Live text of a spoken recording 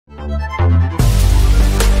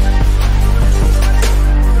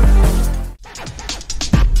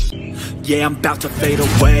yeah, I'm about to fade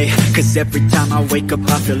away. Cause every time I wake up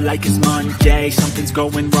I feel like it's Monday. Something's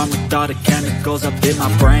going wrong with all the chemicals up in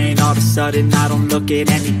my brain. All of a sudden I don't look at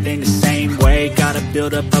anything the same way. Gotta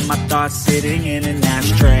build up of my thoughts sitting in an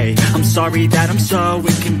ashtray. I'm sorry that I'm so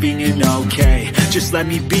inconvenient, okay. Just let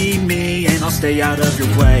me be me and I'll stay out of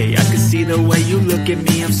your way. I can see the way you look at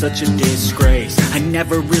me, I'm such a disgrace. I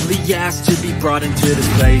never really asked to be brought into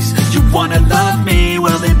this place. You wanna love me?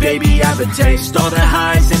 Well then baby, have a taste. All the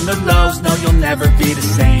highs and the lows, no, you'll never be the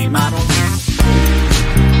same. I don't